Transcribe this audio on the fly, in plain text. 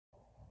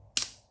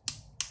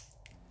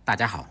大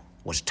家好，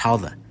我是超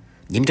子。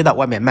您知道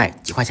外面卖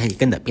几块钱一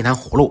根的冰糖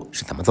葫芦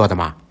是怎么做的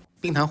吗？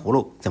冰糖葫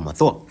芦怎么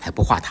做才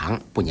不化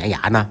糖、不粘牙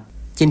呢？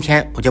今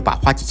天我就把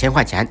花几千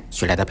块钱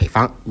学来的配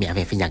方免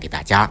费分享给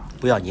大家，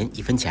不要您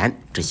1分钱，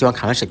只希望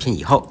看完视频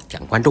以后点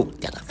个关注、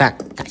点个赞，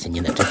感谢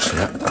您的支持。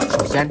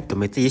首先准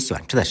备自己喜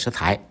欢吃的食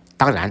材，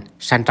当然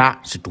山楂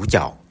是主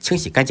角。清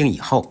洗干净以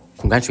后，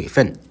控干水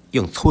分，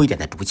用粗一点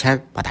的竹签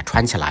把它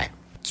穿起来。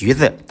橘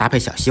子搭配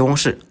小西红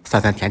柿，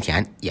酸酸甜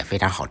甜也非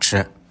常好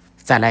吃。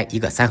再来一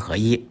个3合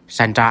1，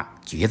山楂、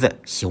橘子、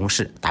西红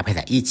柿搭配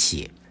在一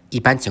起。一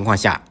般情况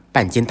下，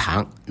半斤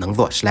糖能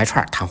做10来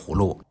串糖葫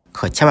芦，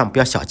可千万不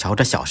要小瞧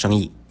这小生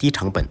意，低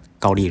成本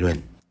高利润。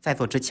在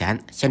做之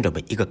前，先准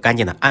备一个干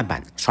净的案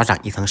板，刷上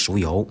一层熟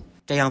油，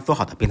这样做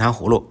好的冰糖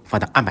葫芦放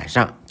到案板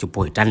上就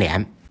不会粘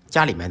连。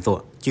家里面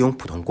做就用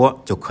普通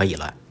锅就可以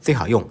了，最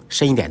好用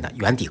深一点的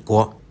圆底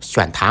锅。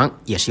选糖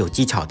也是有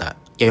技巧的，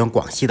要用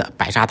广西的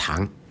白砂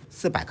糖。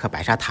400克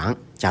白砂糖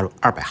加入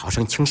200毫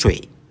升清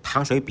水，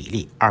糖水比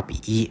例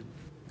2:1，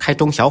开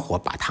中小火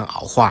把糖熬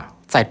化。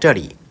在这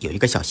里有一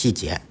个小细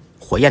节，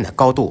火焰的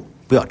高度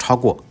不要超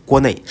过锅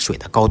内水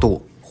的高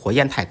度，火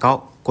焰太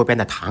高，锅边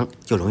的糖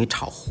就容易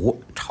炒糊、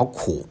炒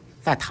苦。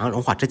在糖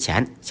融化之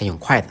前，先用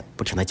筷子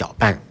不停地搅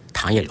拌，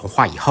糖液融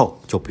化以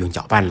后就不用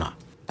搅拌了。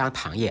当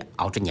糖液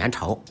熬至粘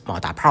稠、冒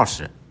大泡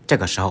时，这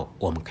个时候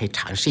我们可以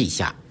尝试一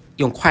下，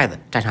用筷子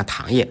蘸上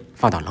糖液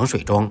放到冷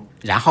水中，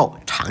然后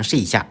尝试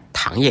一下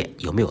糖液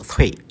有没有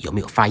脆，有没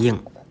有发硬。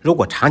如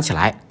果尝起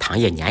来糖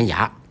液粘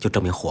牙，就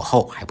证明火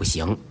候还不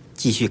行，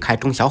继续开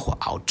中小火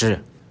熬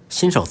制。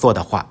新手做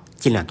的话，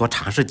尽量多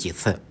尝试几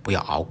次，不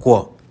要熬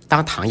过。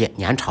当糖液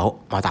粘稠、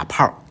冒大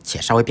泡且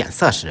稍微变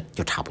色时，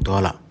就差不多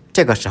了。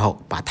这个时候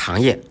把糖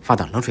液放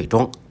到冷水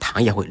中，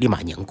糖液会立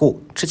马凝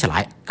固，吃起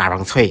来嘎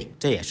嘣脆，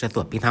这也是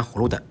做冰糖葫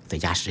芦的最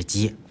佳时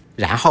机。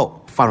然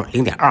后放入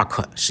0.2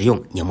克食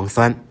用柠檬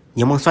酸，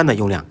柠檬酸的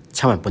用量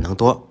千万不能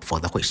多，否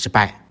则会失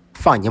败。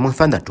放柠檬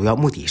酸的主要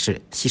目的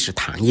是稀释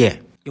糖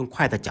液，用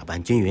筷子搅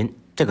拌均匀。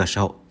这个时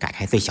候改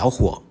开最小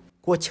火，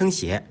锅倾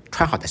斜，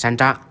穿好的山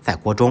楂在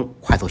锅中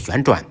快速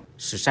旋转，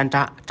使山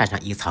楂沾上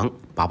一层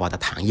薄薄的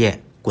糖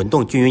液，滚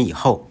动均匀以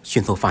后，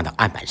迅速放到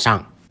案板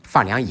上，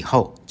放凉以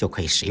后就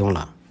可以食用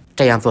了。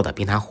这样做的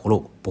冰糖葫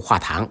芦不化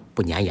糖、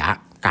不粘牙，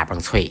嘎嘣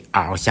脆，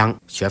嗷嗷香。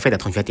学会的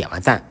同学点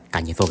完赞，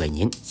赶紧做给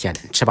您心爱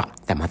的人吃吧。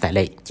再忙再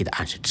累，记得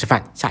按时吃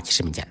饭。下期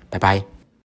视频见，拜拜。